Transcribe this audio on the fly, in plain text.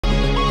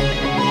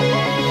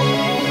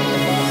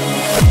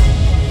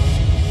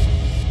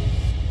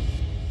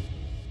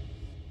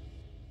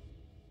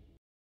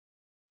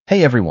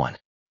Hey everyone,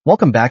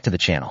 welcome back to the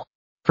channel.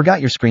 Forgot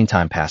your screen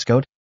time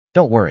passcode?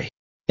 Don't worry.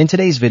 In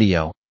today's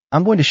video,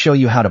 I'm going to show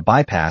you how to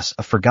bypass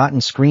a forgotten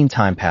screen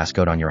time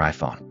passcode on your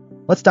iPhone.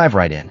 Let's dive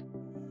right in.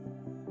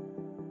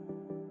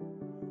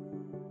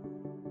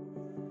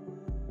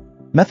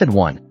 Method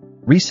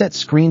 1. Reset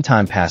screen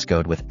time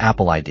passcode with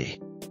Apple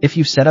ID. If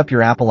you've set up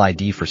your Apple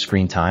ID for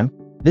screen time,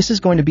 this is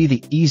going to be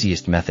the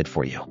easiest method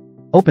for you.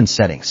 Open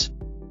Settings.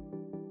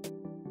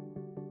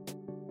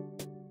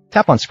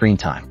 Tap on Screen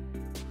Time.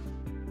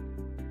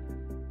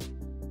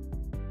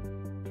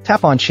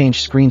 Tap on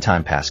Change Screen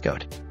Time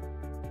Passcode.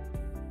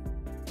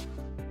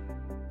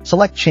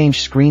 Select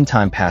Change Screen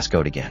Time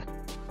Passcode again.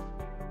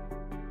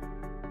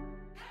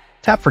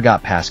 Tap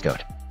Forgot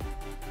Passcode.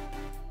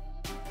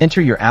 Enter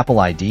your Apple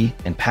ID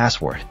and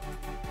password.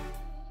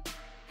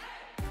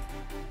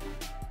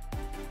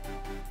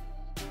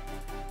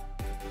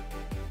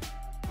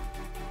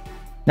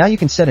 Now you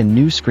can set a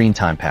new screen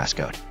time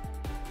passcode.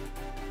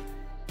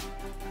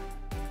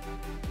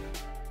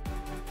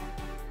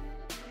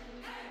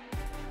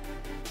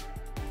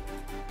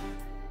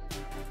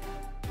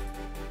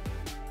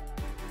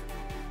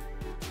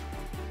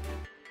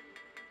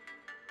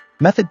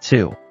 Method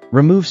 2.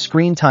 Remove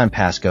screen time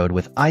passcode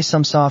with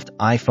iSumsoft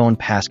iPhone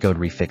Passcode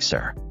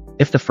Refixer.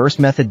 If the first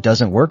method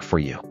doesn't work for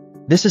you,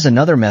 this is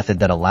another method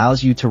that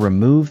allows you to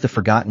remove the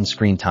forgotten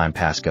screen time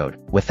passcode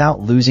without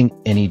losing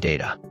any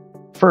data.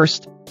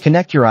 First,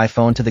 connect your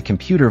iPhone to the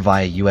computer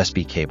via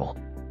USB cable.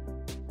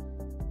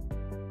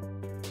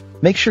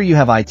 Make sure you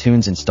have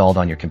iTunes installed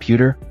on your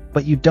computer,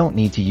 but you don't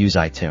need to use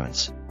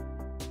iTunes.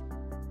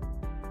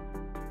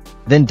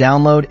 Then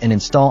download and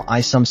install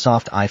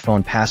iSumsoft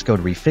iPhone Passcode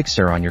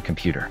Refixer on your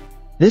computer.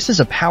 This is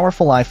a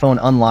powerful iPhone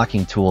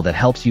unlocking tool that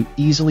helps you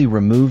easily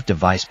remove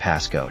device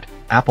passcode,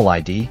 Apple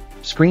ID,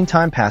 screen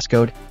time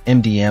passcode,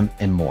 MDM,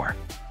 and more.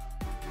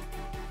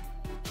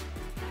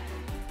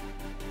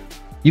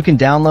 You can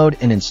download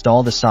and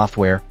install the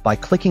software by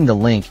clicking the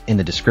link in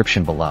the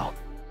description below.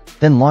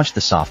 Then launch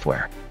the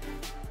software.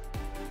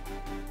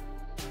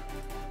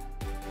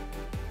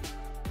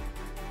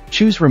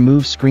 Choose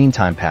Remove Screen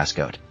Time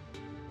Passcode.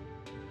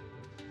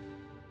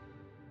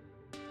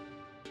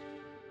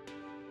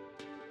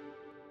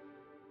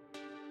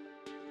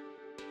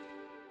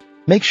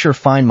 Make sure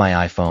Find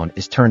My iPhone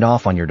is turned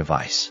off on your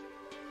device.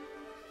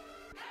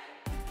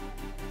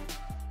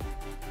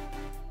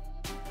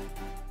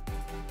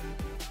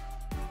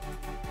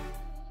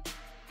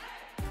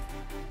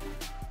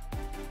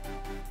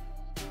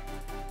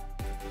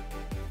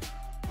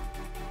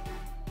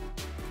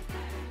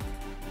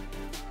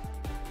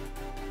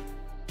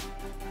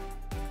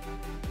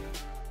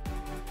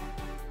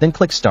 Then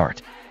click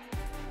Start.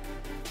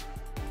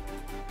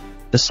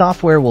 The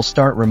software will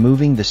start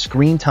removing the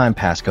screen time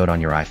passcode on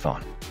your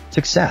iPhone.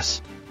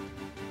 Success!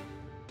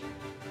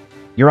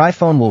 Your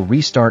iPhone will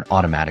restart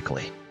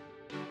automatically.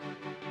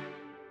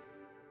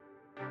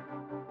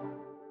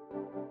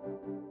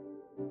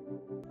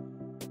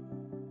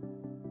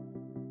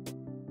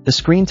 The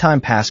screen time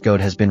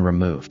passcode has been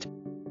removed.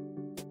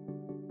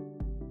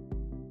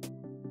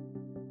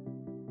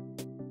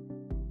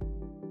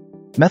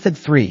 Method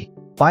 3.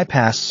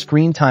 Bypass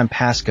screen time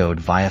passcode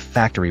via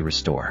Factory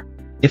Restore.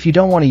 If you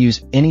don't want to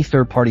use any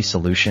third-party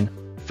solution,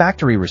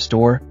 Factory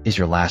Restore is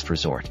your last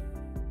resort.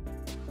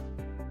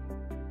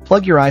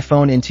 Plug your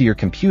iPhone into your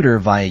computer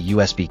via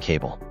USB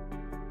cable.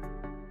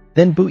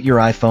 Then boot your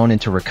iPhone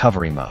into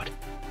recovery mode.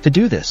 To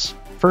do this,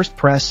 first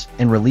press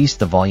and release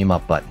the volume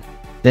up button.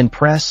 Then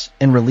press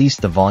and release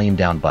the volume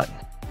down button.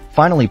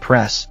 Finally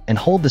press and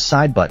hold the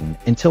side button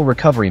until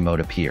recovery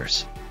mode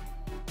appears.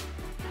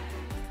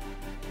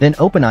 Then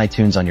open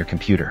iTunes on your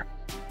computer.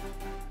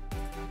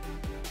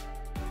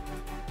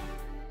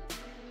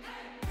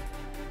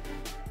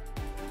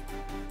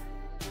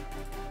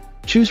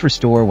 Choose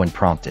Restore when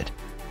prompted.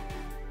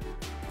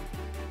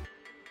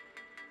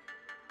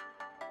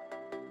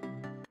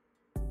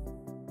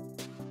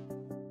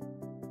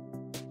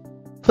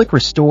 Click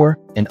Restore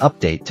and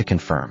Update to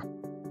confirm.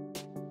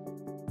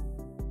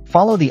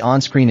 Follow the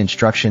on-screen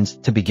instructions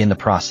to begin the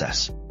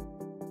process.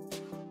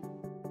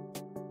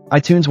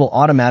 iTunes will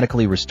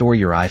automatically restore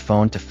your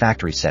iPhone to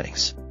factory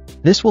settings.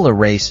 This will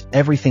erase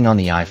everything on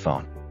the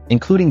iPhone,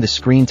 including the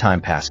screen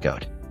time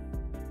passcode.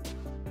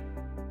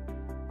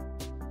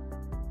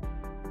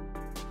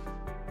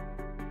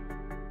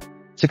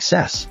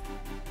 Success!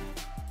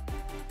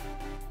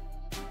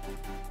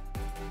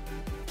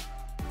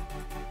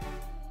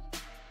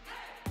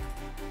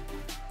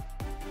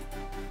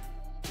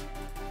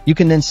 You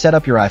can then set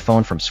up your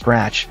iPhone from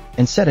scratch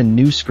and set a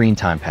new screen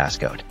time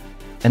passcode.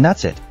 And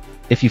that's it.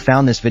 If you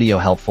found this video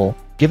helpful,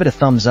 give it a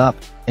thumbs up,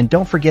 and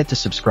don't forget to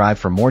subscribe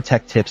for more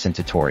tech tips and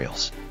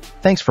tutorials.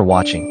 Thanks for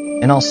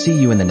watching, and I'll see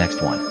you in the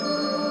next one.